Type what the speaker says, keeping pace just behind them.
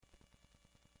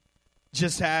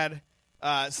just had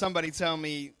somebody tell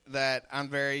me that I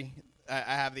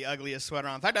have the ugliest sweater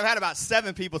on. In fact, I've had about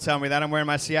 7 people tell me that I'm wearing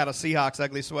my Seattle Seahawks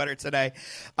ugly sweater today.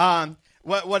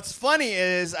 What's funny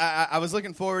is I was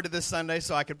looking forward to this Sunday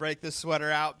so I could break this sweater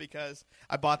out because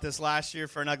I bought this last year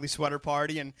for an ugly sweater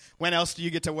party, and when else do you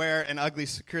get to wear an ugly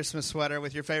Christmas sweater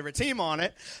with your favorite team on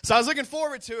it? So I was looking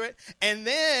forward to it, and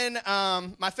then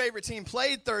my favorite team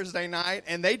played Thursday night,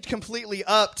 and they completely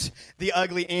upped the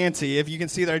ugly ante. If you can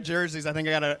see their jerseys, I think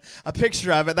I got a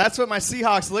picture of it. That's what my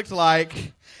Seahawks looked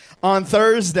like on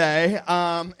Thursday,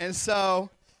 and so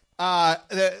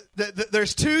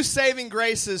there's 2 saving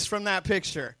graces from that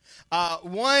picture.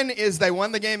 One is they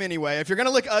won the game anyway. If you're going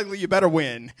to look ugly, you better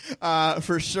win,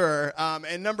 for sure.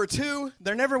 And number 2,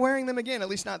 they're never wearing them again, at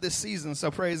least not this season,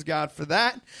 so praise God for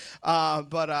that.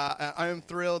 But I am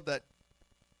thrilled that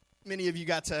many of you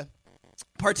got to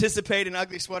participate in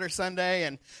Ugly Sweater Sunday,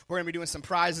 and we're going to be doing some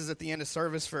prizes at the end of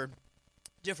service for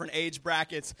different age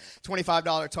brackets,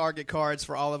 $25 Target cards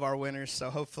for all of our winners.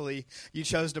 So hopefully you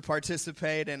chose to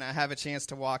participate, and I have a chance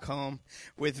to walk home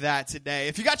with that today.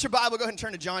 If you got your Bible, go ahead and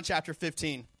turn to John chapter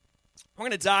 15. We're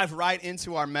going to dive right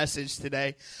into our message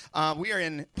today. We are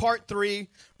in part 3,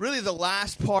 really the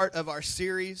last part of our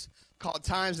series called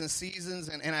Times and Seasons,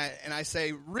 and I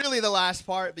say really the last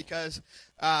part because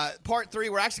part 3,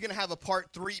 we're actually going to have a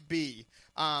part 3B.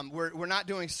 We're not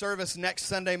doing service next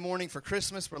Sunday morning for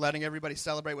Christmas. We're letting everybody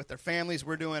celebrate with their families.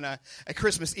 We're doing a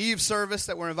Christmas Eve service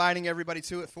that we're inviting everybody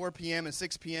to at 4 p.m. and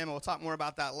 6 p.m., and we'll talk more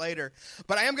about that later.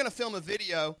 But I am going to film a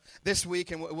video this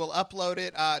week, and we'll upload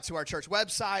it to our church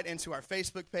website and to our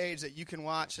Facebook page that you can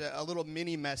watch a little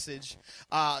mini message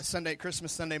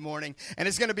Christmas Sunday morning. And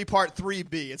it's going to be part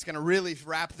 3B. It's going to really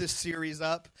wrap this series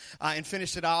up and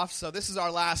finish it off. So this is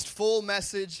our last full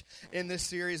message in this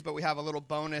series, but we have a little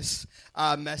bonus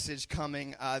message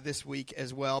coming this week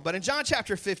as well. But in John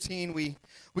chapter 15, we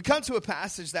come to a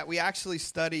passage that we actually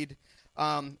studied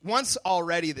once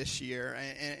already this year,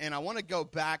 and I want to go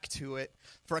back to it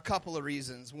for a couple of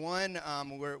reasons. One,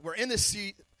 we're in this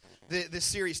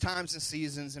series, Times and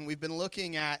Seasons, and we've been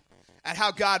looking at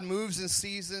how God moves in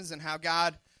seasons and how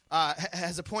God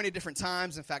has appointed different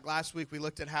times. In fact, last week we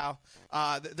looked at how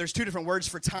there's 2 different words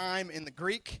for time in the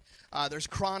Greek. There's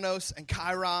chronos and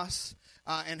kairos.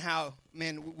 And how,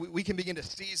 we can begin to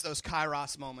seize those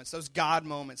kairos moments, those God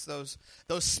moments, those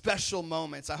special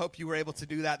moments. I hope you were able to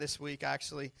do that this week,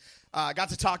 actually. Got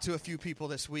to talk to a few people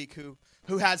this week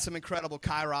who had some incredible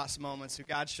kairos moments, who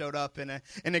God showed up in an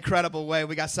incredible way.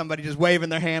 We got somebody just waving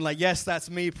their hand like, yes, that's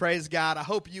me, praise God. I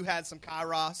hope you had some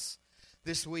kairos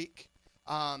this week.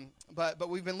 But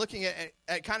we've been looking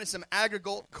at kind of some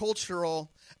agricultural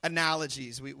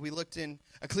analogies. We looked in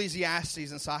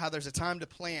Ecclesiastes and saw how there's a time to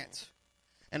plant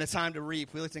and a time to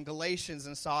reap. We looked in Galatians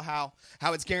and saw how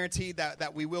it's guaranteed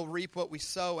that we will reap what we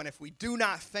sow. And if we do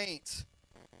not faint,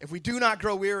 if we do not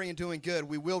grow weary in doing good,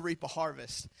 we will reap a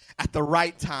harvest at the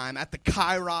right time, at the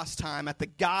kairos time, at the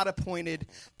God-appointed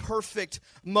perfect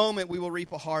moment, we will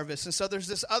reap a harvest. And so there's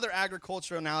this other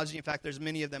agricultural analogy. In fact, there's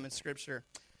many of them in Scripture.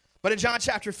 But in John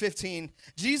chapter 15,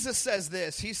 Jesus says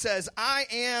this. He says, I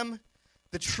am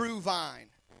the true vine,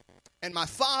 and my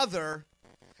Father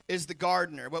is the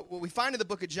gardener. What we find in the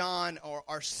book of John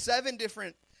are 7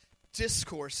 different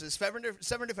discourses, 7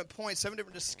 different points, 7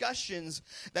 different discussions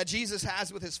that Jesus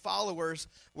has with his followers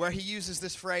where he uses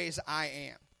this phrase, I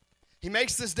am. He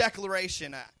makes this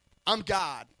declaration, I'm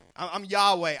God, I'm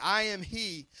Yahweh, I am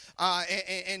He.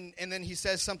 And then he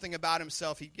says something about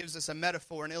himself. He gives us a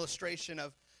metaphor, an illustration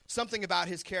of something about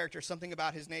his character, something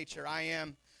about his nature. I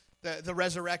am the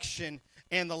resurrection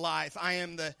and the life. I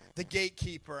am the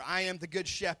gatekeeper. I am the good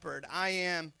shepherd. I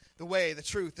am the way, the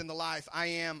truth, and the life. I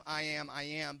am.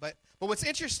 But what's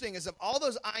interesting is of all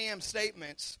those I am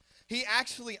statements, he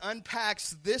actually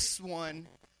unpacks this one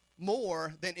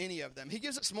more than any of them. He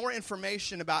gives us more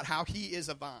information about how he is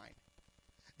a vine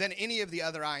than any of the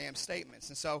other I am statements.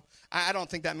 And so I don't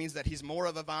think that means that he's more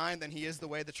of a vine than he is the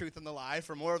way, the truth, and the life,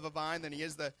 or more of a vine than he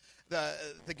is the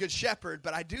good shepherd.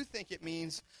 But I do think it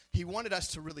means he wanted us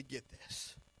to really get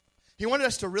this. He wanted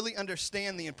us to really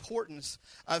understand the importance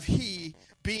of he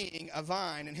being a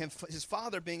vine and his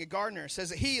Father being a gardener. It says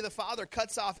that he, the Father,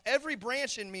 cuts off every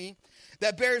branch in me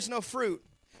that bears no fruit,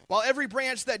 while every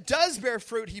branch that does bear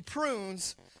fruit he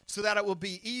prunes so that it will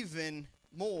be even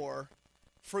more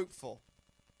fruitful.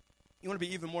 You want to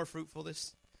be even more fruitful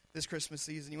this Christmas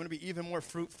season? You want to be even more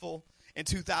fruitful in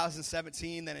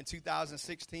 2017 than in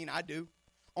 2016? I do.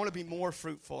 I want to be more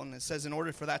fruitful. And it says in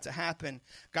order for that to happen,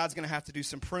 God's going to have to do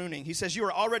some pruning. He says, you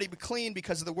are already clean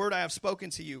because of the word I have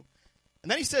spoken to you. And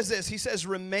then he says this. He says,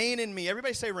 remain in me.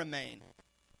 Everybody say remain.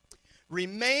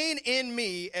 Remain in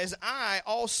me as I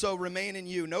also remain in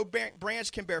you. No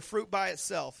branch can bear fruit by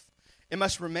itself. It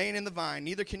must remain in the vine.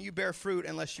 Neither can you bear fruit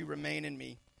unless you remain in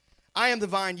me. I am the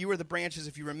vine, you are the branches.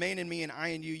 If you remain in me and I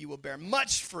in you, you will bear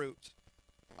much fruit.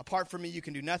 Apart from me, you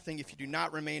can do nothing. If you do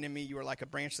not remain in me, you are like a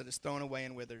branch that is thrown away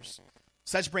and withers.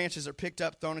 Such branches are picked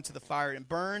up, thrown into the fire, and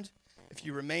burned. If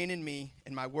you remain in me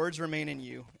and my words remain in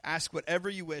you, ask whatever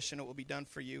you wish and it will be done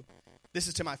for you. This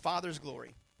is to my Father's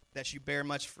glory, that you bear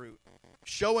much fruit,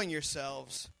 showing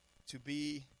yourselves to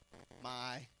be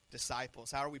my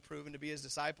disciples. How are we proven to be his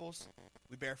disciples?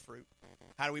 We bear fruit.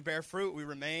 How do we bear fruit? We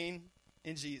remain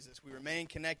in Jesus. We remain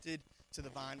connected to the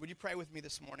vine. Would you pray with me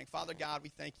this morning? Father God, we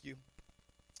thank you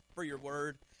for your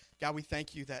word. God, we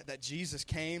thank you that Jesus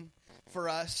came for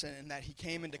us and that he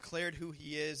came and declared who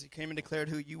he is. He came and declared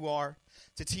who you are,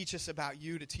 to teach us about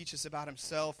you, to teach us about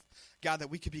himself. God, that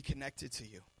we could be connected to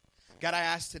you. God, I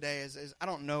ask today, as I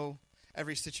don't know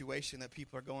every situation that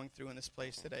people are going through in this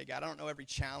place today. God, I don't know every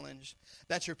challenge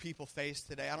that your people face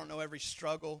today. I don't know every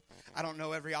struggle. I don't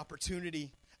know every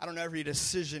opportunity. I don't know every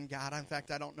decision, God. In fact,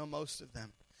 I don't know most of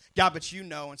them. God, but you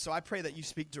know, and so I pray that you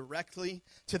speak directly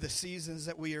to the seasons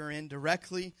that we are in,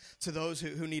 directly to those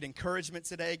who need encouragement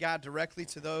today, God, directly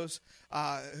to those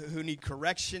who need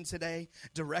correction today,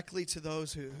 directly to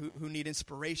those who need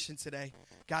inspiration today.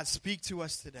 God, speak to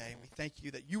us today. We thank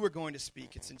you that you are going to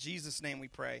speak. It's in Jesus' name we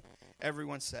pray.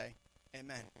 Everyone say,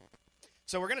 amen.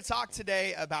 So we're going to talk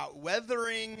today about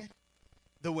weathering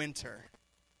the winter.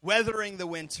 Weathering the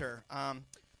winter.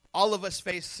 All of us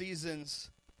face seasons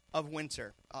of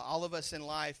winter. All of us in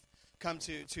life come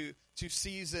to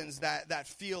seasons that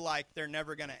feel like they're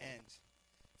never going to end.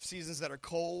 Seasons that are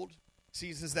cold,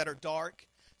 seasons that are dark,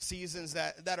 seasons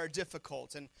that are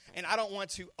difficult. And I don't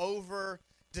want to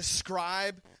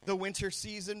over-describe the winter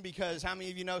season, because how many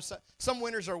of you know some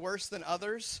winters are worse than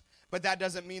others, but that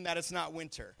doesn't mean that it's not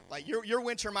winter. Like your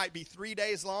winter might be 3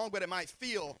 days long, but it might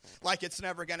feel like it's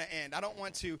never going to end. I don't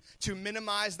want to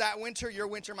minimize that winter. Your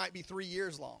winter might be 3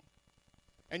 years long.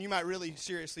 And you might really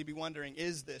seriously be wondering,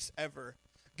 is this ever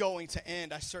going to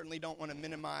end? I certainly don't want to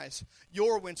minimize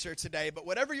your winter today, but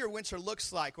whatever your winter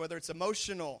looks like, whether it's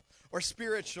emotional or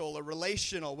spiritual or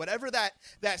relational, whatever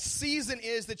that season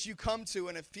is that you come to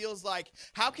and it feels like,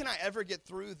 how can I ever get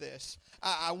through this?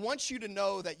 I want you to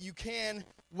know that you can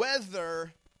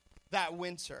weather that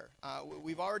winter.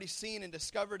 We've already seen and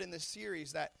discovered in this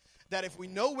series that if we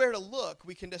know where to look,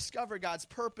 we can discover God's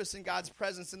purpose and God's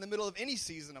presence in the middle of any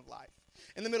season of life,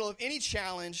 in the middle of any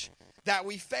challenge that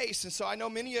we face. And so I know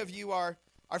many of you are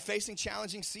facing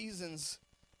challenging seasons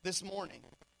this morning.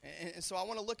 And so I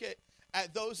want to look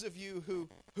at those of you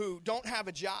who don't have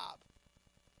a job.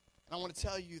 And I want to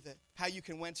tell you that how you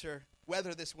can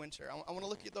weather this winter. I want to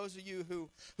look at those of you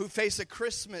who face a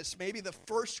Christmas, maybe the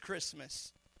first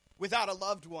Christmas, without a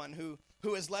loved one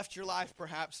who has left your life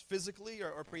perhaps physically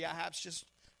or perhaps just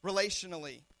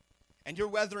relationally. And you're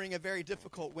weathering a very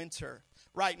difficult winter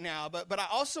right now. But I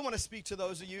also want to speak to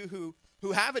those of you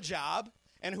who have a job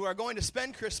and who are going to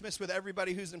spend Christmas with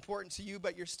everybody who's important to you,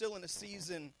 but you're still in a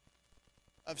season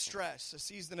of stress, a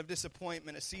season of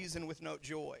disappointment, a season with no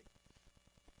joy.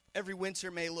 Every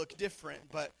winter may look different,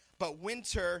 but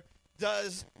winter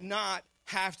does not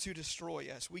have to destroy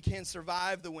us. We can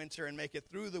survive the winter and make it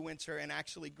through the winter and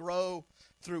actually grow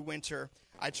through winter,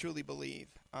 I truly believe.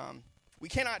 We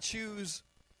cannot choose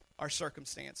our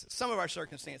circumstances. Some of our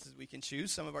circumstances we can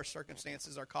choose. Some of our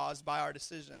circumstances are caused by our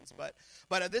decisions.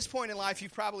 But at this point in life,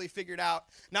 you've probably figured out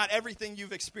not everything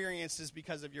you've experienced is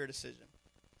because of your decision.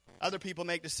 Other people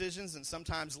make decisions, and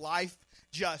sometimes life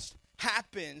just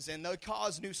happens, and they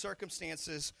cause new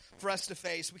circumstances for us to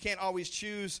face. We can't always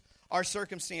choose our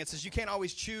circumstances. You can't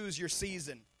always choose your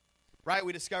season, right?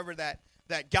 We discovered that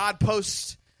God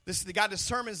God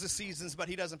determines the seasons, but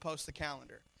he doesn't post the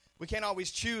calendar. We can't always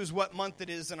choose what month it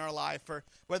is in our life, or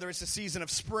whether it's a season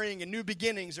of spring and new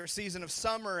beginnings, or a season of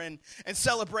summer and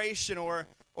celebration, or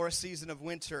a season of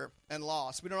winter and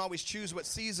loss. We don't always choose what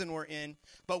season we're in,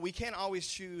 but we can always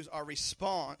choose our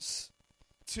response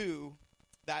to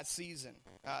that season.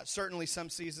 Certainly some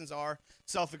seasons are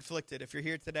self-inflicted. If you're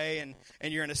here today and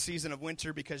you're in a season of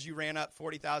winter because you ran up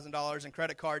 $40,000 in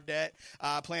credit card debt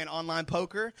playing online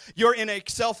poker, you're in a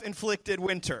self-inflicted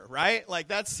winter, right? Like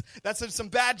that's some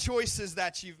bad choices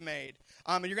that you've made.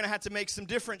 And you're going to have to make some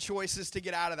different choices to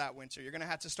get out of that winter. You're going to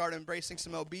have to start embracing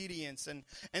some obedience and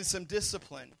some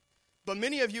discipline. But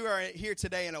many of you are here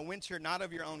today in a winter not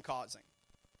of your own causing,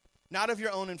 not of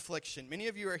your own infliction. Many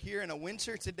of you are here in a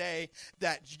winter today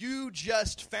that you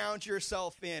just found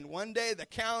yourself in. One day the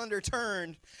calendar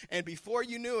turned, and before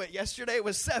you knew it, yesterday it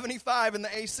was 75 and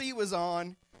the AC was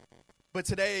on, But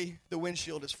today, the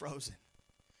windshield is frozen.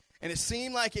 And it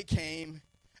seemed like it came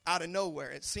out of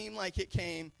nowhere. It seemed like it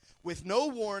came with no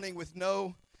warning, with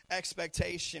no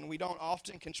expectation. We don't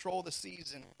often control the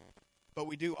season, but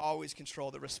we do always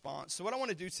control the response. So what I want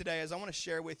to do today is I want to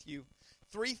share with you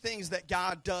 3 things that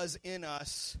God does in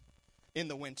us in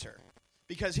the winter.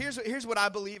 Because here's what I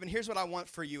believe and here's what I want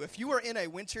for you. If you are in a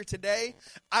winter today,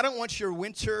 I don't want your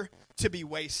winter to be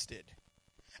wasted.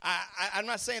 I'm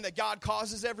not saying that God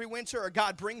causes every winter or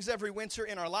God brings every winter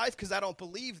in our life, because I don't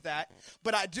believe that.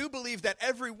 But I do believe that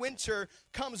every winter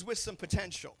comes with some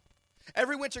potential.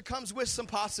 Every winter comes with some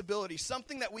possibility,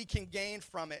 something that we can gain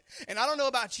from it. And I don't know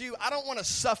about you, I don't want to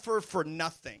suffer for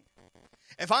nothing.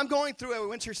 If I'm going through a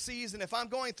winter season, if I'm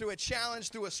going through a challenge,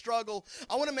 through a struggle,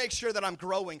 I want to make sure that I'm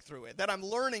growing through it, that I'm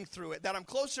learning through it, that I'm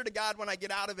closer to God when I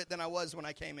get out of it than I was when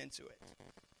I came into it.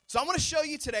 So I want to show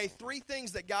you today 3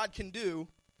 things that God can do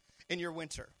in your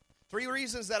winter. 3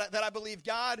 reasons that I believe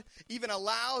God even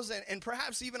allows and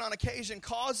perhaps even on occasion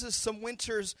causes some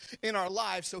winters in our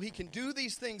lives so he can do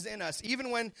these things in us.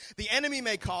 Even when the enemy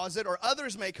may cause it or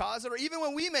others may cause it or even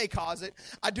when we may cause it,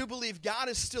 I do believe God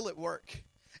is still at work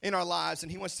in our lives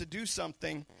and he wants to do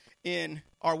something in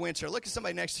our winter. Look at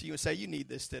somebody next to you and say, you need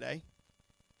this today.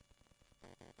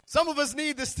 Some of us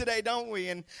need this today, don't we?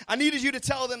 And I needed you to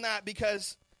tell them that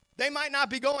because they might not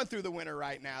be going through the winter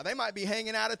right now. They might be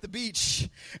hanging out at the beach,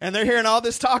 and they're hearing all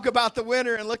this talk about the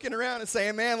winter and looking around and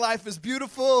saying, man, life is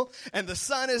beautiful, and the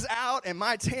sun is out, and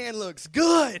my tan looks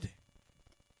good.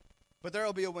 But there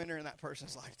will be a winter in that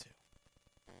person's life too.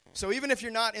 So even if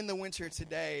you're not in the winter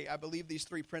today, I believe these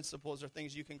 3 principles are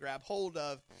things you can grab hold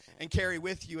of and carry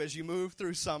with you as you move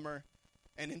through summer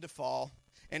and into fall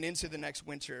and into the next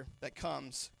winter that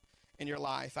comes in your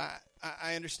life.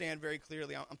 I understand very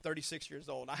clearly. I'm 36 years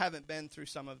old. I haven't been through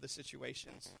some of the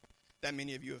situations that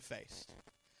many of you have faced.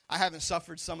 I haven't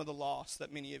suffered some of the loss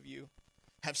that many of you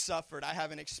have suffered. I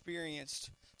haven't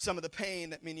experienced some of the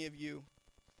pain that many of you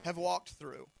have walked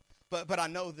through. But I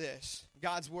know this.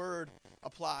 God's word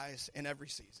applies in every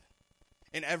season,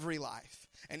 in every life.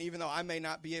 And even though I may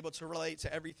not be able to relate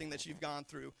to everything that you've gone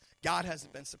through, God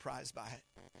hasn't been surprised by it.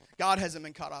 God hasn't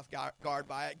been caught off guard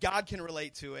by it. God can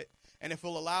relate to it. And if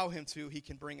we'll allow him to, he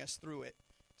can bring us through it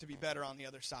to be better on the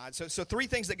other side. So 3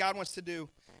 things that God wants to do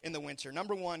in the winter.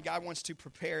 Number 1, God wants to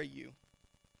prepare you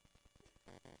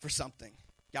for something.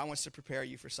 God wants to prepare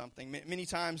you for something. Many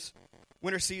times,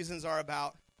 winter seasons are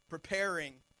about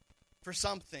preparing for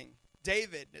something.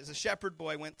 David, as a shepherd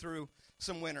boy, went through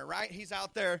some winter, right? He's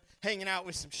out there hanging out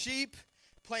with some sheep,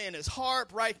 playing his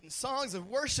harp, writing songs of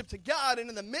worship to God. And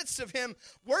in the midst of him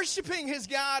worshiping his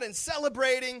God and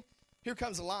celebrating, here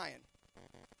comes a lion.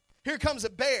 Here comes a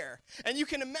bear. And you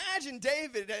can imagine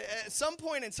David at some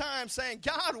point in time saying,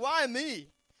 God, why me?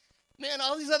 Man,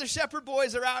 all these other shepherd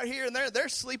boys are out here, and they're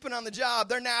sleeping on the job.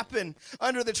 They're napping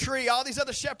under the tree. All these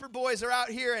other shepherd boys are out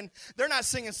here, and they're not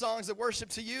singing songs of worship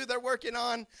to you. They're working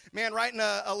on, writing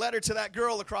a letter to that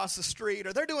girl across the street,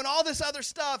 or they're doing all this other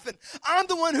stuff, and I'm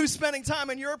the one who's spending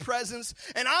time in your presence,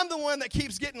 and I'm the one that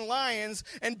keeps getting lions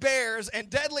and bears and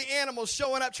deadly animals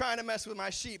showing up trying to mess with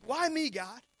my sheep. Why me,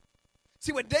 God?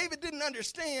 See, what David didn't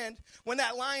understand when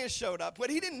that lion showed up,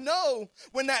 what he didn't know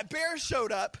when that bear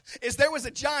showed up, is there was a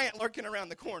giant lurking around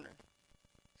the corner.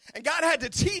 And God had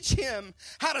to teach him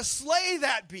how to slay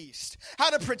that beast, how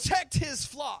to protect his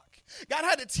flock. God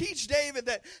had to teach David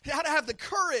how to have the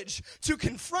courage to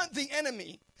confront the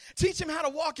enemy. Teach him how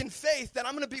to walk in faith, that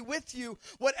I'm going to be with you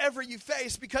whatever you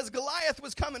face, because Goliath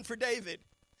was coming for David.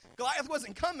 Goliath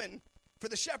wasn't coming for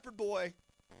the shepherd boy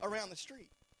around the street.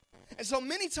 And so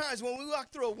many times when we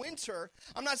walk through a winter,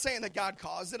 I'm not saying that God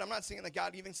caused it. I'm not saying that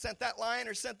God even sent that lion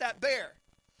or sent that bear.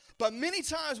 But many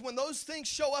times when those things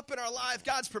show up in our life,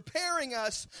 God's preparing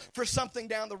us for something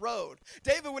down the road.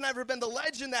 David would never have been the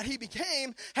legend that he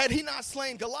became had he not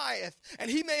slain Goliath.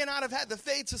 And he may not have had the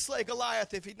faith to slay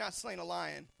Goliath if he'd not slain a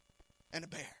lion and a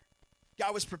bear.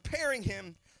 God was preparing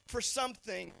him for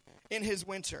something in his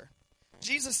winter.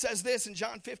 Jesus says this in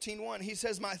John 15:1. He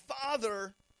says, my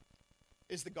Father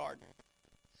is the gardener.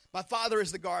 My Father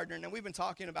is the gardener. And we've been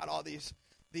talking about all these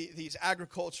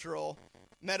agricultural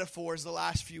metaphors the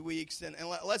last few weeks. And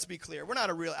let's be clear, we're not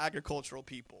a real agricultural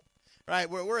people. Right,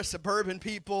 we're a suburban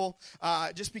people.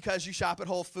 Just because you shop at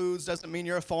Whole Foods doesn't mean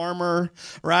you're a farmer,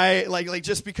 right? Like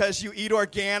just because you eat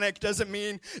organic doesn't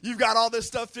mean you've got all this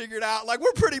stuff figured out. Like,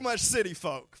 we're pretty much city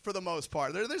folk for the most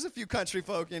part. There's a few country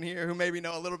folk in here who maybe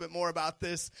know a little bit more about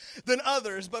this than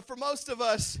others, but for most of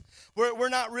us, we're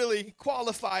not really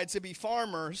qualified to be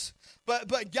farmers.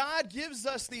 But God gives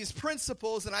us these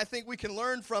principles, and I think we can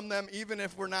learn from them even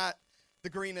if we're not the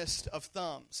greenest of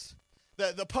thumbs.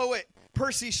 The poet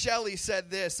Percy Shelley said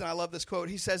this, and I love this quote.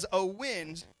 He says, "O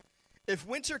wind, if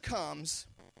winter comes,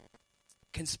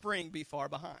 can spring be far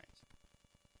behind?"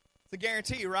 It's a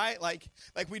guarantee, right? Like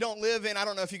we don't live in, I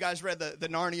don't know if you guys read the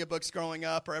Narnia books growing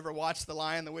up or ever watched The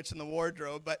Lion, the Witch, and the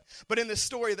Wardrobe, but in this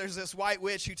story, there's this white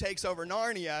witch who takes over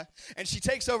Narnia, and she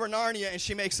takes over Narnia, and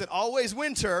she makes it always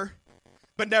winter,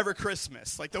 but never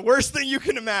Christmas. Like the worst thing you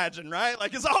can imagine, right?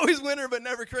 Like it's always winter, but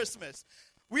never Christmas.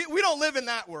 We don't live in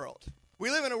that world. We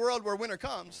live in a world where winter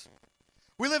comes.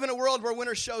 We live in a world where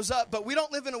winter shows up, but we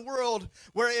don't live in a world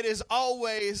where it is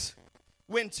always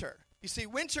winter. You see,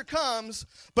 winter comes,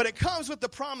 but it comes with the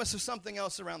promise of something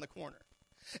else around the corner.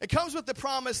 It comes with the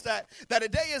promise that a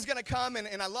day is going to come,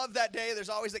 and I love that day. There's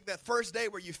always like that first day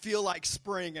where you feel like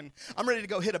spring, and I'm ready to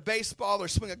go hit a baseball or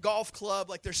swing a golf club.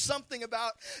 Like there's something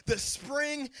about the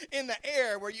spring in the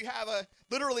air where you have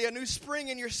literally a new spring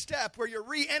in your step, where you're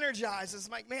re-energized. It's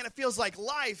like, man, it feels like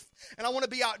life, and I want to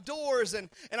be outdoors, and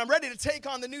I'm ready to take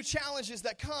on the new challenges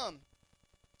that come.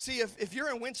 See, if you're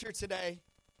in winter today,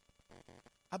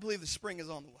 I believe the spring is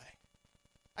on the way.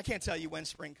 I can't tell you when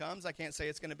spring comes. I can't say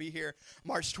it's going to be here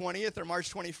March 20th or March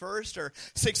 21st or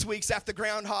 6 weeks after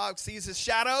Groundhog sees his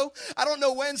shadow. I don't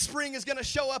know when spring is going to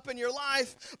show up in your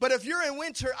life, but if you're in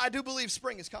winter, I do believe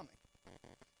spring is coming.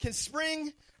 Can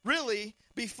spring really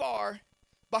be far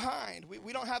behind?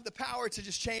 We don't have the power to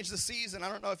just change the season. I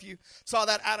don't know if you saw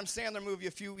that Adam Sandler movie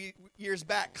a few years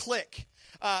back, Click.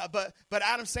 But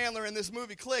Adam Sandler in this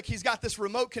movie, Click, he's got this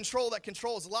remote control that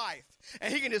controls life.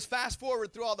 And he can just fast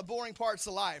forward through all the boring parts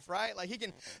of life, right? Like he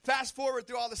can fast forward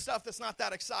through all the stuff that's not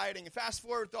that exciting and fast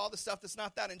forward through all the stuff that's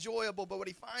not that enjoyable. But what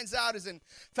he finds out is in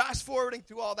fast forwarding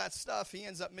through all that stuff, he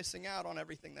ends up missing out on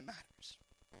everything that matters.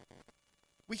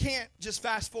 We can't just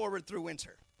fast forward through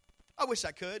winter. I wish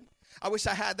I could. I wish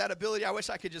I had that ability. I wish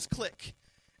I could just click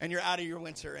and you're out of your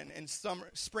winter and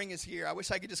spring is here. I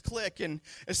wish I could just click, and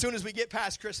as soon as we get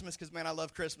past Christmas, because, man, I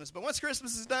love Christmas. But once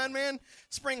Christmas is done, man,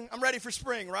 spring, I'm ready for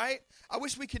spring, right? I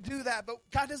wish we could do that, but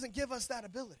God doesn't give us that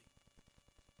ability.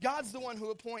 God's the one who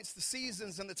appoints the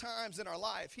seasons and the times in our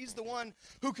life. He's the one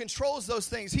who controls those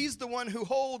things. He's the one who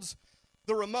holds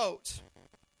the remote.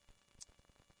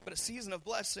 But a season of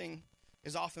blessing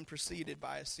is often preceded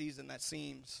by a season that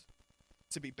seems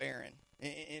to be barren.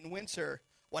 In winter,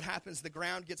 what happens? The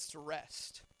ground gets to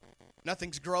rest.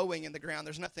 Nothing's growing in the ground.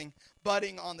 There's nothing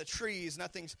budding on the trees.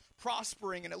 Nothing's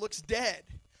prospering, and it looks dead.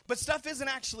 But stuff isn't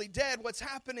actually dead. What's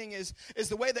happening is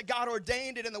the way that God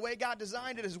ordained it and the way God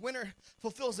designed it is winter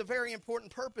fulfills a very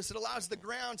important purpose. It allows the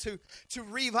ground to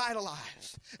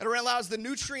revitalize. It allows the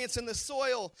nutrients in the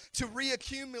soil to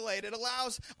reaccumulate. It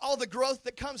allows all the growth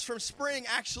that comes from spring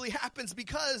actually happens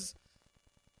because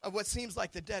of what seems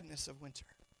like the deadness of winter.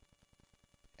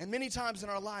 And many times in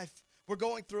our life, we're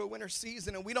going through a winter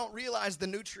season and we don't realize the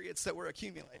nutrients that we're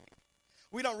accumulating.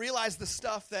 We don't realize the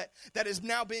stuff that is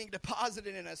now being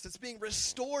deposited in us, that's being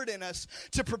restored in us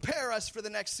to prepare us for the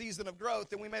next season of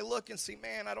growth. And we may look and see,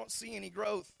 man, I don't see any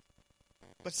growth.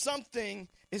 But something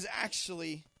is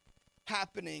actually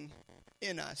happening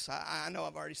in us. I know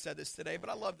I've already said this today, but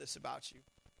I love this about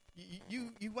you.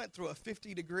 You went through a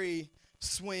 50-degree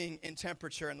swing in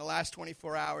temperature in the last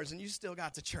 24 hours, and you still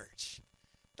got to church.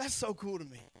 That's so cool to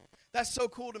me. That's so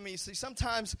cool to me. See,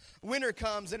 sometimes winter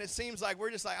comes and it seems like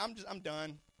we're just like, I'm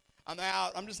done. I'm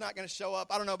out. I'm just not going to show up.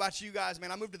 I don't know about you guys,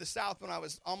 man. I moved to the South when I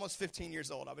was almost 15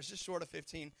 years old. I was just short of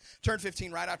 15. Turned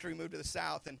 15 right after we moved to the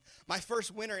South. And my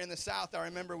first winter in the South, I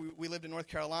remember we lived in North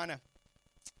Carolina,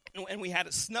 and we had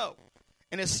it snow.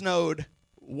 And it snowed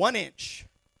 1 inch.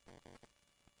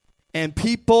 And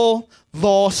people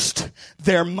lost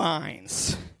their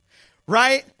minds.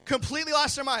 Right? Completely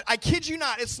lost their mind. I kid you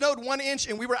not. It snowed 1 inch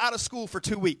and we were out of school for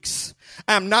 2 weeks.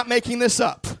 I'm not making this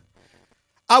up.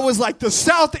 I was like, the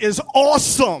South is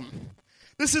awesome.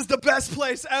 This is the best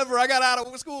place ever. I got out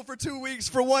of school for 2 weeks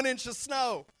for 1 inch of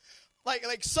snow.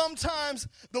 Like sometimes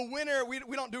the winter, we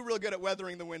don't do real good at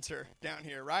weathering the winter down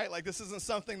here, right? Like this isn't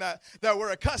something that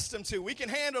we're accustomed to. We can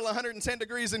handle 110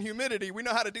 degrees in humidity. We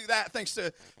know how to do that thanks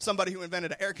to somebody who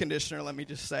invented an air conditioner, let me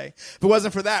just say. If it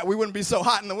wasn't for that, we wouldn't be so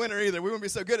hot in the winter either. We wouldn't be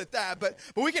so good at that. But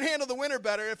we can handle the winter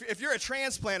better. If you're a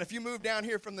transplant, if you move down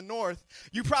here from the north,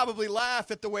 you probably laugh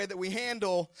at the way that we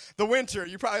handle the winter.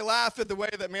 You probably laugh at the way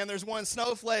that, man, there's one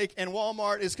snowflake and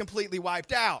Walmart is completely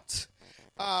wiped out.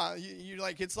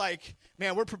 It's like,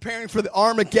 man, we're preparing for the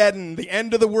Armageddon. The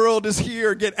end of the world is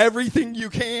here. Get everything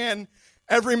you can,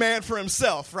 every man for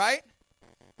himself, right?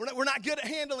 We're not good at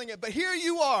handling it, but here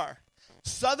you are,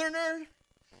 Southerner,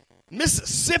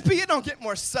 Mississippi. It don't get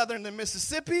more Southern than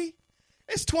Mississippi.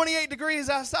 It's 28 degrees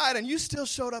outside, and you still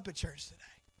showed up at church today.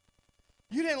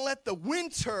 You didn't let the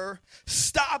winter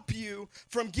stop you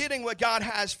from getting what God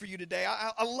has for you today.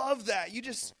 I love that. You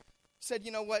just said,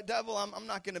 you know what, devil, I'm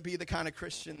not going to be the kind of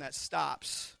Christian that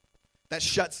stops, that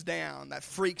shuts down, that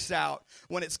freaks out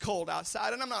when it's cold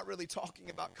outside. And I'm not really talking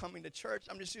about coming to church.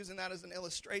 I'm just using that as an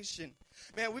illustration.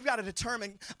 Man, we've got to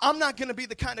determine, I'm not going to be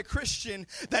the kind of Christian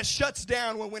that shuts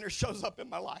down when winter shows up in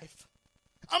my life.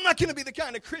 I'm not going to be the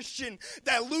kind of Christian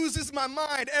that loses my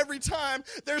mind every time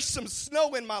there's some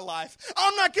snow in my life.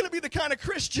 I'm not going to be the kind of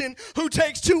Christian who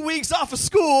takes 2 weeks off of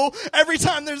school every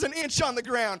time there's an inch on the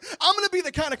ground. I'm going to be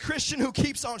the kind of Christian who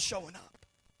keeps on showing up.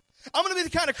 I'm going to be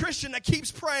the kind of Christian that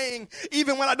keeps praying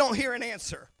even when I don't hear an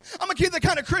answer. I'm going to be the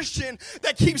kind of Christian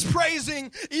that keeps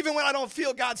praising even when I don't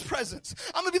feel God's presence.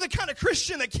 I'm going to be the kind of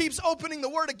Christian that keeps opening the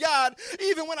Word of God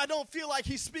even when I don't feel like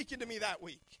He's speaking to me that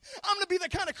week. I'm going to be the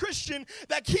kind of Christian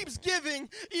that keeps giving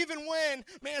even when,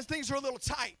 man, things are a little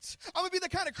tight. I'm going to be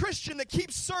the kind of Christian that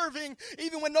keeps serving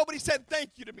even when nobody said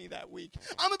thank you to me that week.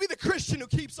 I'm going to be the Christian who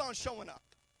keeps on showing up.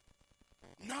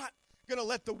 I'm not going to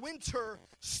let the winter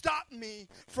stop me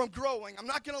from growing. I'm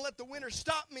not going to let the winter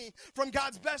stop me from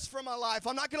God's best for my life.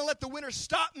 I'm not going to let the winter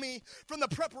stop me from the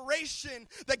preparation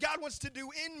that God wants to do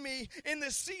in me in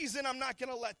this season. I'm not going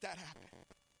to let that happen.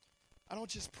 I don't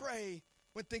just pray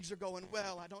when things are going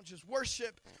well. I don't just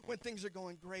worship when things are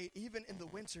going great. Even in the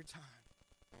winter time,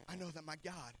 I know that my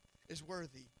God is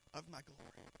worthy of my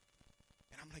glory.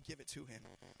 And I'm going to give it to Him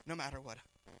no matter what.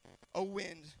 Oh,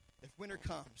 wind, if winter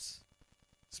comes,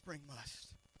 spring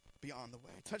must be on the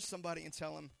way. Touch somebody and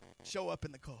tell them, show up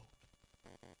in the cold.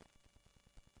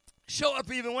 Show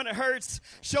up even when it hurts.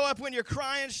 Show up when you're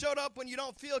crying. Show up when you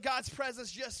don't feel God's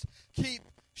presence. Just keep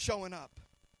showing up.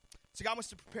 So God wants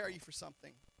to prepare you for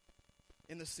something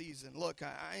in the season. Look,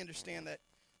 I understand that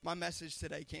my message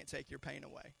today can't take your pain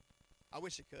away. I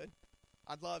wish it could.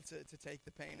 I'd love to take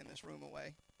the pain in this room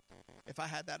away. If I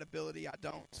had that ability, I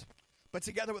don't. But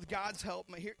together with God's help,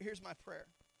 here's my prayer,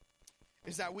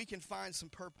 is that we can find some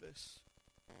purpose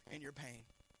in your pain.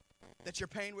 That your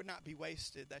pain would not be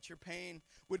wasted. That your pain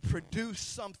would produce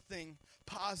something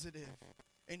positive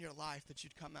in your life, that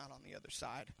you'd come out on the other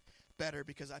side better,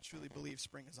 because I truly believe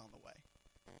spring is on the way.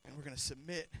 And we're going to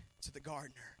submit to the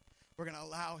gardener. We're going to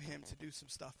allow him to do some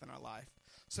stuff in our life.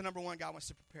 So number one, God wants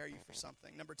to prepare you for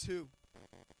something. Number two,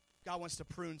 God wants to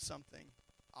prune something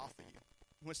off of you.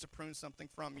 He wants to prune something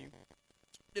from you.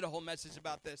 Did a whole message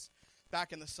about this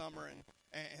back in the summer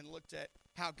and looked at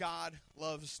how God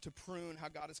loves to prune, how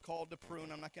God is called to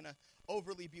prune. I'm not going to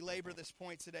overly belabor this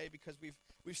point today because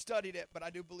we've studied it, but I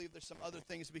do believe there's some other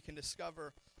things we can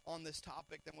discover on this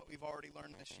topic than what we've already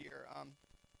learned this year.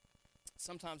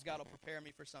 Sometimes God will prepare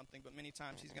me for something, but many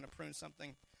times He's going to prune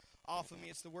something off of me.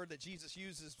 It's the word that Jesus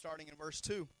uses starting in verse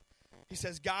 2. He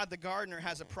says, God the gardener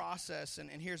has a process, and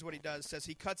here's what He does. It says,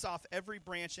 He cuts off every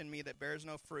branch in me that bears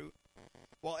no fruit,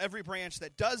 while every branch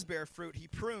that does bear fruit, He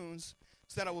prunes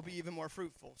so that it will be even more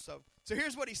fruitful. So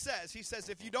here's what He says. He says,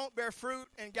 if you don't bear fruit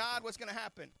in God, what's going to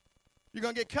happen? You're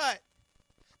going to get cut.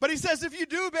 But He says, if you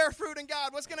do bear fruit in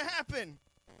God, what's going to happen?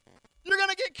 You're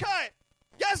going to get cut.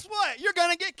 Guess what? You're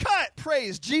going to get cut.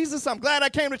 Praise Jesus. I'm glad I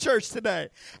came to church today.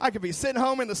 I could be sitting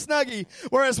home in the Snuggie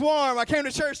where it's warm. I came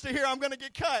to church to hear I'm going to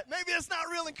get cut. Maybe it's not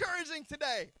real encouraging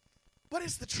today, but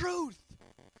it's the truth.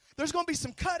 There's going to be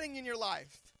some cutting in your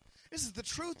life. This is the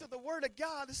truth of the Word of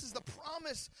God. This is the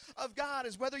promise of God,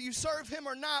 is whether you serve Him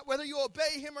or not, whether you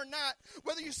obey Him or not,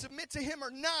 whether you submit to Him or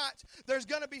not, there's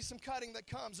going to be some cutting that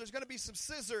comes. There's going to be some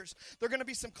scissors. There are going to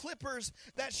be some clippers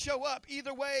that show up.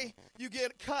 Either way, you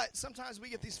get cut. Sometimes we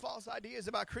get these false ideas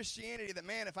about Christianity that,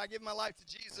 man, if I give my life to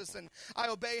Jesus and I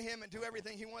obey Him and do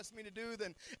everything He wants me to do,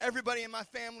 then everybody in my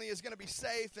family is going to be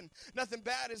safe and nothing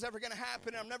bad is ever going to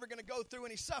happen and I'm never going to go through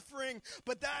any suffering.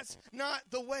 But that's not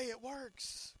the way it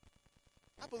works.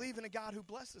 I believe in a God who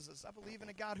blesses us. I believe in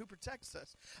a God who protects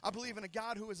us. I believe in a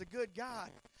God who is a good God.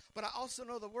 But I also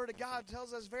know the Word of God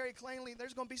tells us very plainly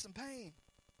there's going to be some pain.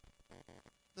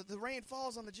 The rain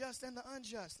falls on the just and the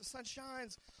unjust. The sun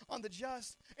shines on the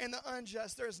just and the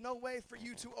unjust. There is no way for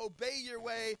you to obey your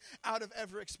way out of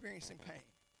ever experiencing pain.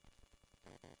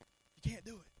 You can't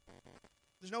do it.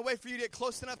 There's no way for you to get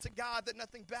close enough to God that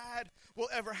nothing bad will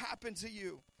ever happen to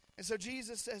you. And so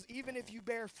Jesus says, even if you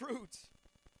bear fruit,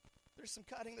 there's some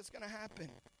cutting that's going to happen.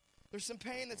 There's some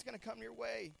pain that's going to come your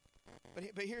way.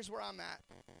 But here's where I'm at.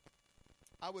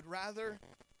 I would rather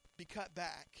be cut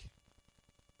back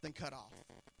than cut off.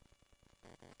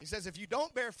 He says, if you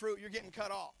don't bear fruit, you're getting cut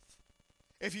off.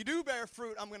 If you do bear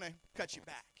fruit, I'm going to cut you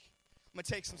back. I'm going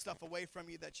to take some stuff away from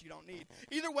you that you don't need.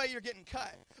 Either way, you're getting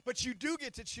cut. But you do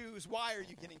get to choose, why are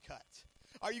you getting cut?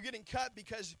 Are you getting cut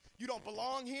because you don't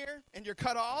belong here and you're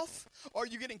cut off? Or are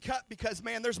you getting cut because,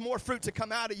 man, there's more fruit to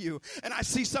come out of you, and I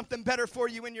see something better for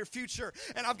you in your future,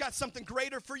 and I've got something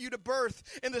greater for you to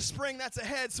birth in the spring that's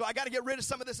ahead, so I got to get rid of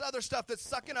some of this other stuff that's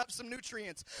sucking up some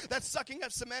nutrients, that's sucking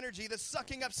up some energy, that's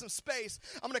sucking up some space.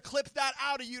 I'm going to clip that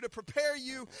out of you to prepare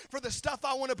you for the stuff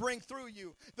I want to bring through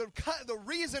you. The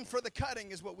reason for the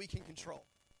cutting is what we can control.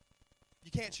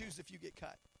 You can't choose if you get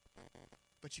cut,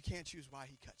 but you can't choose why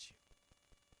he cuts you.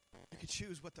 You can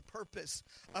choose what the purpose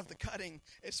of the cutting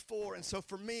is for. And so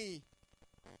for me,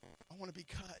 I want to be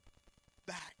cut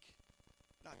back,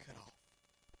 not cut off.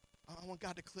 I want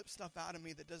God to clip stuff out of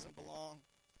me that doesn't belong.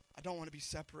 I don't want to be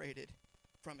separated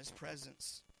from his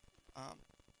presence.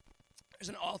 There's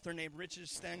an author named Richard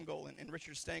Stengel, and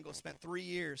Richard Stengel spent 3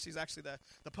 years. He's actually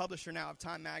the publisher now of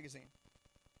Time Magazine.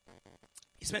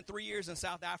 He spent 3 years in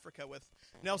South Africa with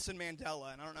Nelson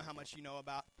Mandela, and I don't know how much you know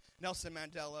about Nelson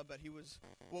Mandela, but he was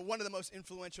one of the most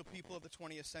influential people of the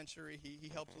 20th century. He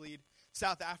helped lead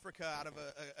South Africa out of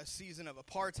a season of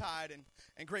apartheid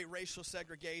and great racial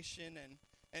segregation,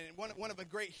 and one of the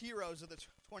great heroes of the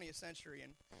 20th century.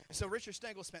 And so Richard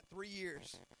Stengel spent 3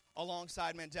 years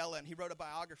alongside Mandela, and he wrote a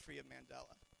biography of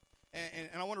Mandela.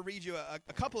 And I want to read you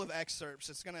a couple of excerpts.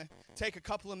 It's going to take a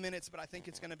couple of minutes, but I think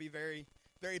it's going to be very,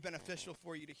 very beneficial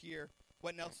for you to hear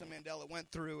what Nelson Mandela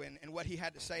went through and what he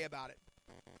had to say about it.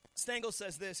 Stengel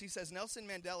says this. He says, Nelson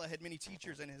Mandela had many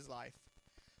teachers in his life,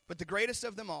 but the greatest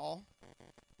of them all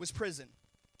was prison.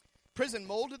 Prison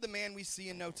molded the man we see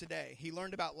and know today. He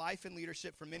learned about life and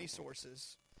leadership from many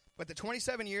sources, but the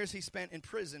 27 years he spent in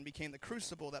prison became the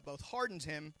crucible that both hardened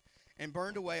him and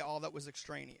burned away all that was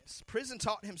extraneous. Prison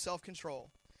taught him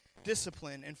self-control,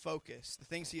 discipline, and focus, the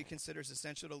things he considers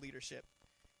essential to leadership.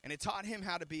 And it taught him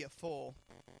how to be a full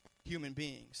human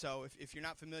being. So if you're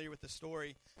not familiar with the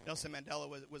story, Nelson Mandela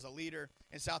was a leader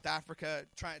in South Africa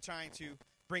trying to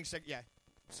bring...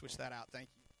 switch that out. Thank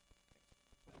you.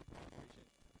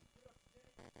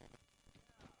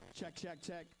 Check.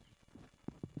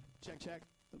 Check.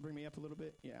 Bring me up a little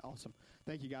bit. Yeah, awesome.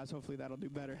 Thank you, guys. Hopefully that'll do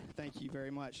better. Thank you very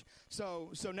much.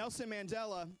 So Nelson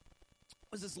Mandela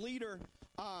was this leader,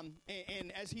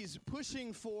 and as he's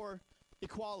pushing for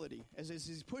equality, as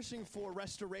he's pushing for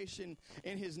restoration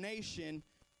in his nation,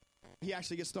 he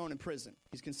actually gets thrown in prison.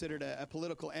 He's considered a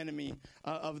political enemy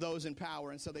of those in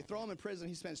power. And so they throw him in prison.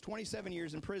 He spends 27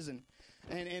 years in prison.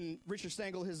 And Richard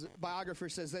Stengel, his biographer,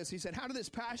 says this. He said, how did this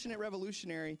passionate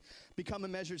revolutionary become a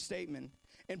measured statesman?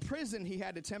 In prison, he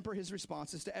had to temper his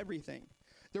responses to everything.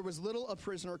 There was little a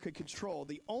prisoner could control.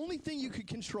 The only thing you could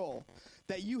control,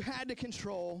 that you had to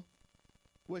control,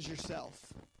 was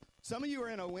yourself. Some of you are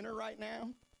in a winter right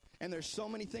now, and there's so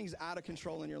many things out of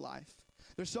control in your life.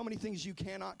 There's so many things you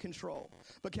cannot control.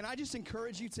 But can I just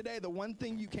encourage you today, the one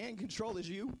thing you can control is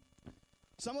you.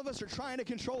 Some of us are trying to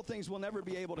control things we'll never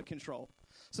be able to control.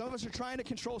 Some of us are trying to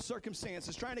control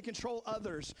circumstances, trying to control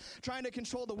others, trying to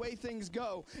control the way things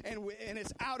go, and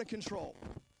it's out of control.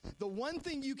 The one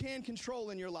thing you can control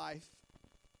in your life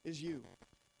is you.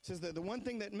 It says that the one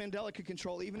thing that Mandela could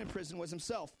control, even in prison, was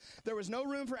himself. There was no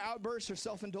room for outbursts or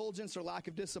self-indulgence or lack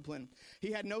of discipline.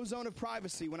 He had no zone of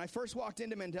privacy. When I first walked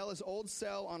into Mandela's old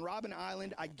cell on Robben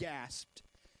Island, I gasped.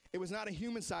 It was not a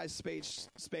human-sized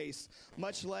space,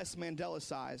 much less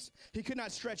Mandela-sized. He could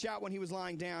not stretch out when he was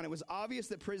lying down. It was obvious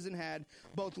that prison had,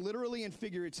 both literally and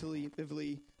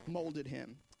figuratively, molded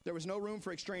him. There was no room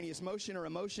for extraneous motion or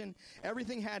emotion.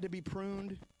 Everything had to be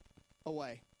pruned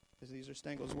away. These are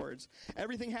Stengel's words.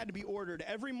 Everything had to be ordered.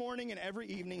 Every morning and every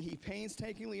evening, he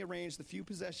painstakingly arranged the few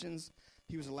possessions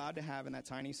he was allowed to have in that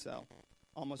tiny cell.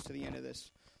 Almost to the end of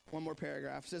this. One more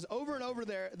paragraph. It says, over and over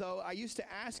there, though, I used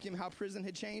to ask him how prison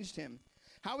had changed him.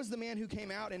 How was the man who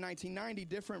came out in 1990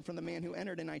 different from the man who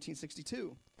entered in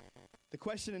 1962? The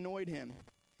question annoyed him.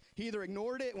 He either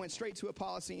ignored it, went straight to a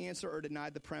policy answer, or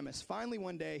denied the premise. Finally,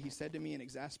 one day, he said to me in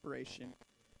exasperation,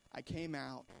 I came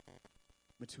out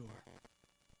mature.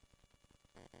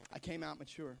 I came out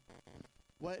mature.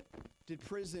 What did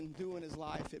prison do in his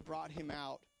life? It brought him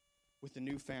out with a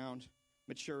newfound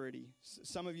maturity.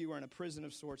 Some of you are in a prison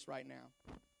of sorts right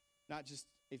now. Not just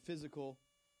a physical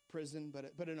prison,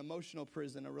 but an emotional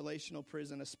prison, a relational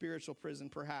prison, a spiritual prison,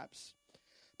 perhaps.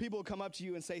 People will come up to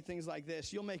you and say things like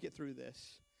this, you'll make it through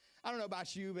this. I don't know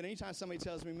about you, but anytime somebody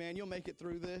tells me, man, you'll make it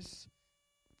through this,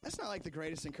 that's not like the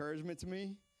greatest encouragement to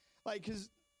me. Like, because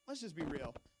let's just be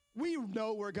real. We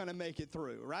know we're going to make it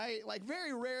through, right? Like,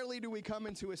 very rarely do we come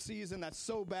into a season that's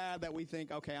so bad that we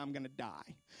think, okay, I'm going to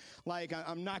die. Like,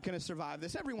 I'm not going to survive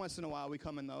this. Every once in a while we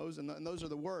come in those, and those are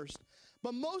the worst.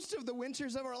 But most of the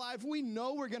winters of our life, we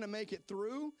know we're going to make it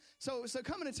through. So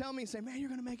coming to tell me and say, man, you're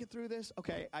going to make it through this?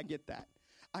 Okay, I get that.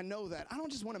 I know that. I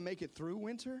don't just want to make it through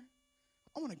winter.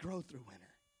 I want to grow through winter.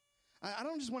 I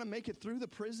don't just want to make it through the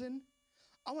prison.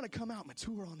 I want to come out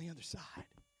mature on the other side.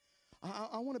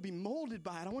 I want to be molded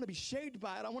by it. I want to be shaped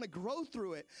by it. I want to grow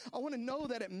through it. I want to know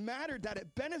that it mattered, that it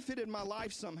benefited my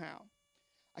life somehow.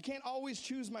 I can't always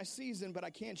choose my season, but I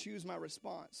can choose my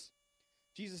response.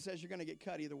 Jesus says you're going to get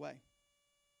cut either way.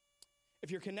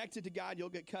 If you're connected to God, you'll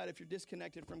get cut. If you're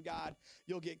disconnected from God,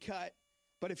 you'll get cut.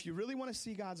 But if you really want to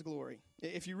see God's glory,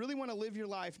 if you really want to live your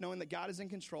life knowing that God is in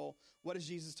control, what does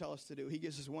Jesus tell us to do? He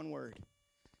gives us one word.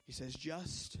 He says,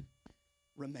 just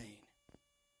remain.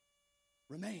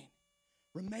 Remain.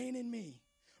 Remain in me.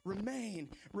 Remain,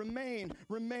 remain,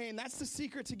 remain. That's the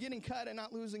secret to getting cut and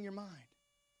not losing your mind.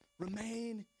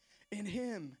 Remain in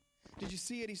him. Did you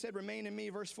see it? He said, remain in me.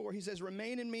 Verse 4, he says,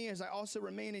 remain in me as I also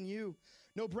remain in you.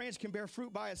 No branch can bear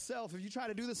fruit by itself. If you try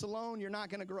to do this alone, you're not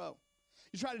going to grow.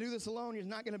 You try to do this alone, there's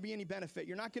not going to be any benefit.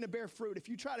 You're not going to bear fruit. If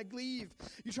you try to leave,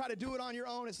 you try to do it on your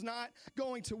own, it's not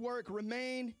going to work.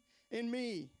 Remain in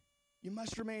me. You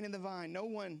must remain in the vine. No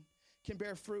one can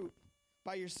bear fruit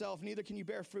by yourself. Neither can you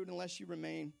bear fruit unless you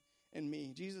remain in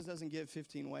me. Jesus doesn't give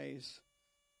 15 ways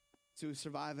to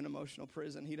survive an emotional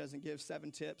prison. He doesn't give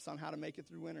 7 tips on how to make it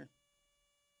through winter.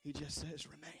 He just says,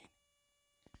 remain.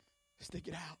 Stick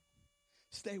it out.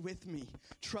 Stay with me.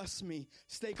 Trust me.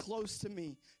 Stay close to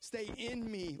me. Stay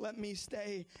in me. Let me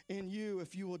stay in you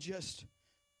if you will just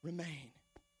remain.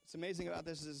 What's amazing about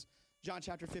this is John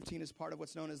chapter 15 is part of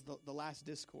what's known as the last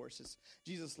discourse. It's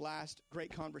Jesus' last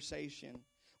great conversation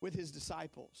with his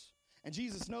disciples. And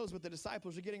Jesus knows what the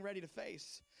disciples are getting ready to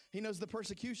face. He knows the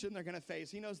persecution they're going to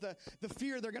face. He knows the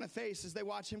fear they're going to face as they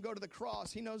watch him go to the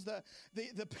cross. He knows the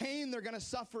pain they're going to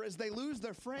suffer as they lose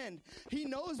their friend. He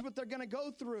knows what they're going to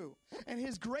go through. And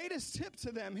his greatest tip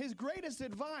to them, his greatest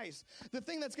advice, the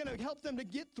thing that's going to help them to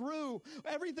get through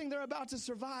everything they're about to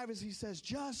survive is he says,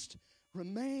 just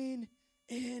remain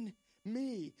in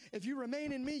me. If you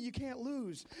remain in me, you can't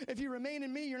lose. If you remain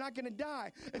in me, you're not going to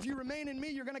die. If you remain in me,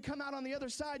 you're going to come out on the other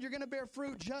side. You're going to bear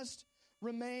fruit. Just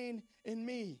remain in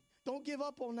me. Don't give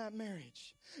up on that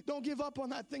marriage. Don't give up on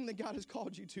that thing that God has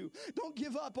called you to. Don't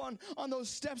give up on those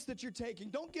steps that you're taking.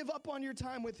 Don't give up on your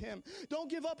time with him. Don't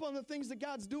give up on the things that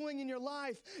God's doing in your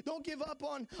life. Don't give up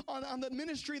on the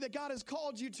ministry that God has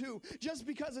called you to just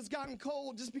because it's gotten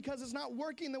cold, just because it's not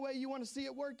working the way you want to see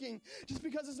it working, just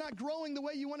because it's not growing the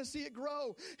way you want to see it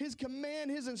grow. His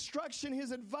command, his instruction, his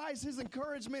advice, his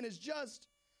encouragement is just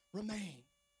remain.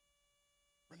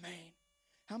 Remain.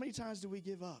 How many times do we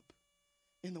give up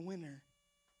in the winter,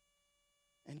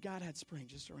 and God had spring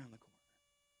just around the corner?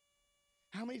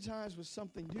 How many times was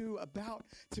something new about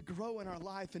to grow in our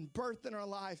life and birth in our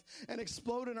life and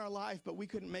explode in our life, but we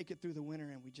couldn't make it through the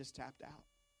winter and we just tapped out?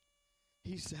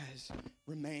 He says,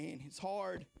 remain. It's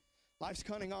hard. Life's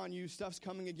coming on you. Stuff's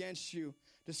coming against you.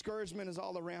 Discouragement is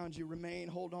all around you. Remain.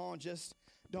 Hold on. Just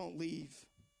don't leave.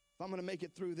 If I'm going to make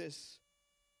it through this,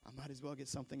 I might as well get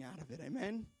something out of it.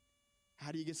 Amen?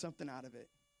 How do you get something out of it?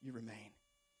 You remain.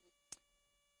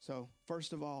 So,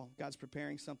 first of all, God's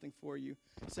preparing something for you.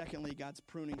 Secondly, God's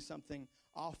pruning something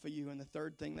off of you. And the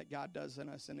third thing that God does in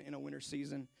us in a winter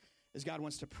season is God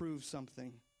wants to prove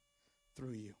something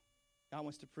through you. God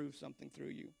wants to prove something through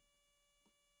you.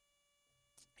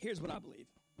 Here's what I believe.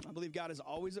 I believe God is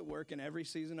always at work in every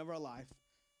season of our life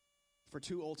for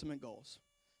 2 ultimate goals.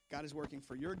 God is working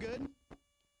for your good, and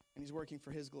he's working for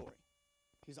his glory.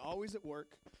 He's always at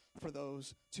work for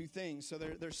those 2 things. So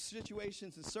there's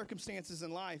situations and circumstances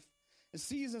in life and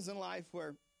seasons in life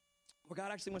where God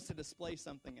actually wants to display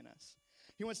something in us.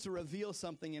 He wants to reveal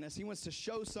something in us. He wants to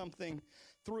show something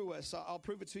through us. I'll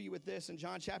prove it to you with this in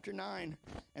John chapter 9.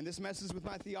 And this messes with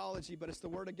my theology, but it's the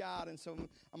word of God. And so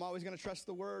I'm always going to trust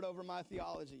the word over my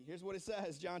theology. Here's what it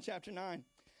says, John chapter 9. It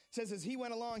says, as he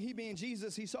went along, he being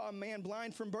Jesus, he saw a man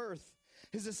blind from birth.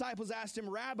 His disciples asked him,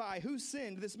 Rabbi, who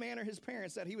sinned, this man or his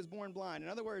parents, that he was born blind? In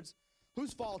other words,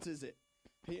 whose fault is it?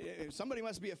 Somebody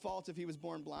must be at fault if he was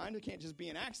born blind. It can't just be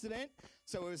an accident.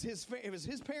 So it was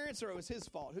his parents or it was his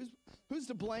fault. Who's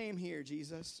to blame here,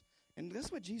 Jesus? And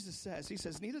that's what Jesus says. He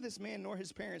says, neither this man nor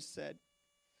his parents said,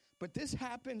 but this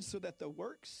happened so that the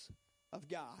works of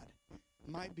God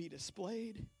might be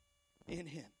displayed in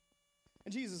him.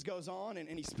 And Jesus goes on and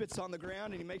he spits on the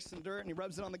ground and he makes some dirt and he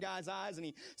rubs it on the guy's eyes and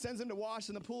he sends him to wash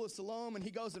in the pool of Siloam and he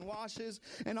goes and washes.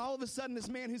 And all of a sudden this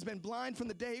man who's been blind from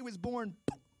the day he was born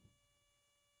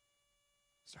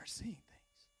starts seeing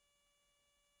things.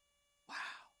 Wow,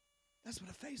 that's what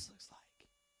a face looks like.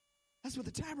 That's what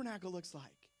the tabernacle looks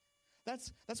like.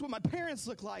 That's what my parents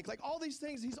look like. Like all these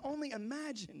things he's only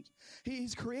imagined.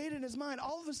 He's created in his mind.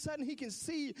 All of a sudden he can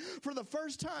see for the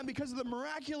first time because of the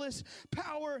miraculous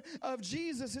power of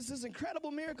Jesus. It's this incredible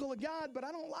miracle of God, but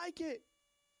I don't like it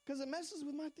because it messes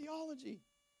with my theology.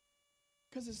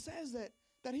 Because it says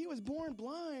that he was born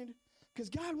blind because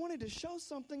God wanted to show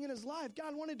something in his life.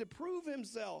 God wanted to prove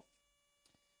himself.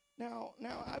 Now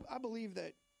I believe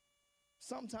that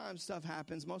sometimes stuff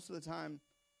happens. Most of the time,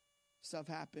 stuff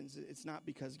happens. It's not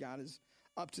because God is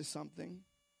up to something.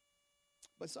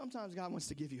 But sometimes God wants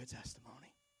to give you a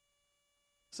testimony.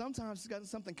 Sometimes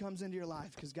something comes into your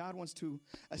life because God wants to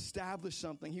establish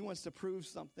something. He wants to prove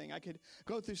something. I could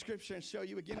go through Scripture and show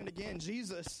you again and again.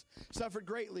 Jesus suffered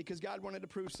greatly because God wanted to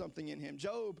prove something in him.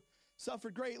 Job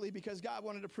suffered greatly because God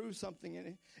wanted to prove something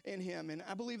in him. And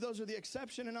I believe those are the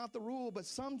exception and not the rule. But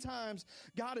sometimes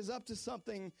God is up to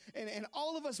something. And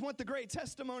all of us want the great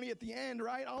testimony at the end,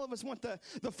 right? All of us want the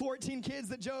 14 kids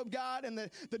that Job got and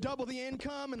the double the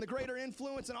income and the greater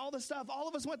influence and all the stuff. All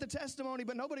of us want the testimony,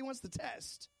 but nobody wants the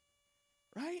test,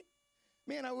 right?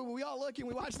 Man, we all look and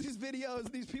we watch these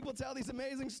videos. These people tell these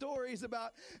amazing stories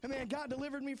about, man, God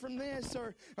delivered me from this,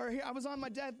 or I was on my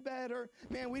deathbed, or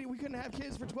man, we couldn't have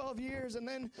kids for 12 years, and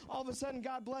then all of a sudden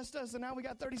God blessed us, and now we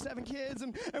got 37 kids,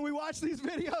 and we watch these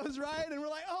videos, right? And we're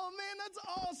like, oh man, that's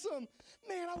awesome.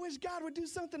 Man, I wish God would do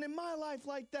something in my life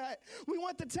like that. We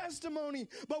want the testimony,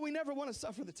 but we never want to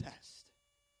suffer the test.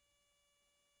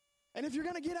 And if you're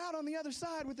going to get out on the other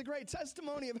side with the great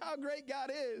testimony of how great God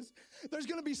is, there's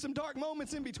going to be some dark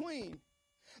moments in between.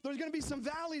 There's going to be some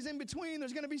valleys in between.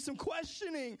 There's going to be some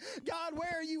questioning. God,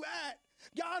 where are you at?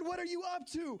 God, what are you up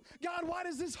to? God, why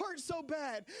does this hurt so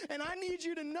bad? And I need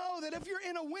you to know that if you're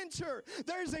in a winter,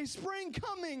 there's a spring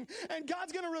coming, and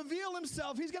God's going to reveal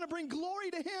himself. He's going to bring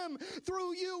glory to him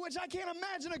through you, which I can't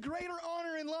imagine a greater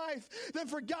honor in life than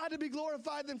for God to be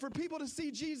glorified, than for people to see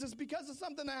Jesus because of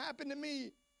something that happened to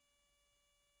me.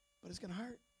 But it's going to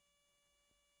hurt.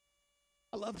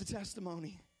 I love the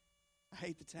testimony. I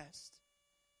hate the test.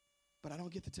 But I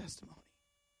don't get the testimony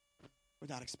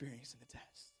without experiencing the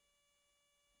test.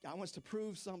 God wants to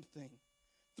prove something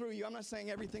through you. I'm not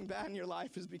saying everything bad in your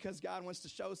life is because God wants to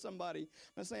show somebody.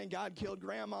 I'm not saying God killed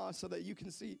grandma so that you can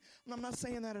see. I'm not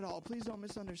saying that at all. Please don't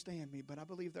misunderstand me. But I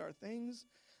believe there are things,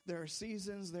 there are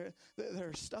seasons, there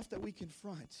are stuff that we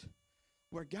confront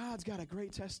where God's got a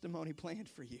great testimony planned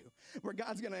for you, where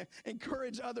God's going to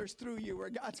encourage others through you, where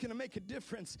God's going to make a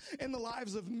difference in the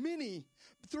lives of many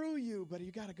through you, but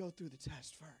you got to go through the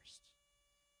test first.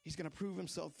 He's going to prove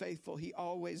himself faithful. He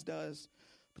always does,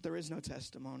 but there is no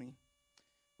testimony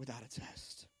without a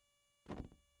test.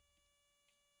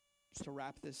 Just to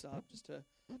wrap this up, just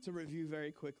to review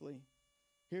very quickly,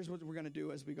 here's what we're going to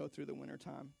do as we go through the winter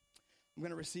time. I'm going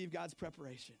to receive God's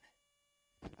preparation.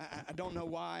 I don't know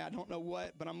why, I don't know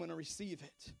what, but I'm going to receive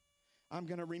it. I'm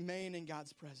going to remain in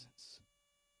God's presence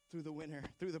through the winter,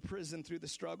 through the prison, through the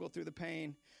struggle, through the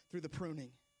pain, through the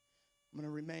pruning. I'm going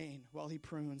to remain while he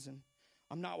prunes, and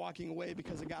I'm not walking away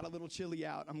because it got a little chilly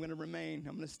out. I'm going to remain.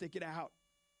 I'm going to stick it out.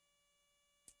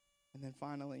 And then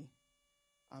finally,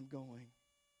 I'm going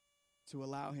to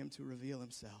allow him to reveal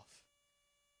himself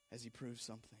as he proves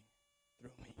something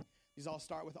through me. These all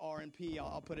start with R and P.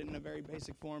 I'll put it in a very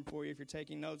basic form for you if you're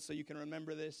taking notes so you can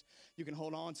remember this. You can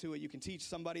hold on to it. You can teach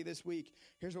somebody this week.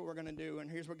 Here's what we're going to do,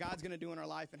 and here's what God's going to do in our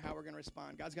life and how we're going to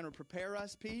respond. God's going to prepare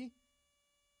us, P,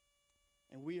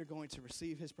 and we are going to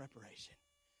receive his preparation.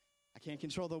 I can't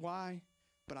control the why,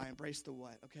 but I embrace the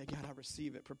what. Okay, God, I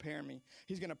receive it. Prepare me.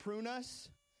 He's going to prune us,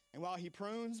 and while he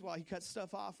prunes, while he cuts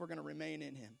stuff off, we're going to remain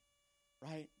in him,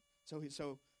 right? So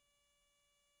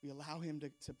we allow him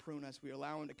to prune us. We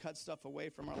allow him to cut stuff away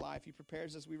from our life. He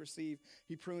prepares us, we receive.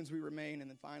 He prunes, we remain. And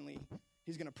then finally,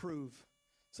 he's going to prove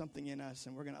something in us,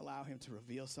 and we're going to allow him to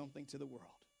reveal something to the world.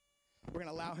 We're going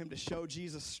to allow him to show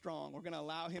Jesus strong. We're going to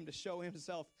allow him to show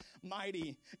himself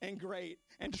mighty and great,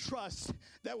 and trust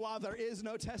that while there is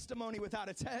no testimony without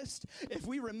a test, if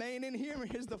we remain in him,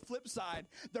 here's the flip side,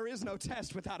 there is no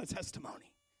test without a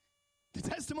testimony. The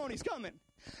testimony's coming.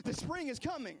 The spring is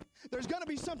coming. There's going to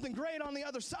be something great on the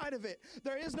other side of it.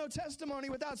 There is no testimony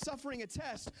without suffering a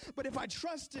test. But if I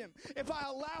trust him, if I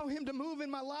allow him to move in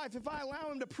my life, if I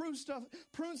allow him to prune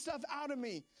stuff out of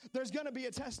me, there's going to be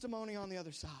a testimony on the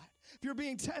other side. If you're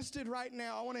being tested right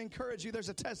now, I want to encourage you, there's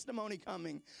a testimony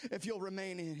coming if you'll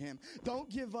remain in him. Don't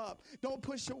give up. Don't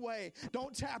push away.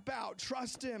 Don't tap out.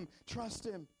 Trust him. Trust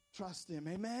him. Trust him.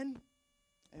 Amen?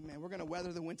 Amen. We're going to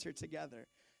weather the winter together.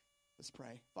 Let's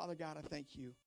pray. Father God, I thank you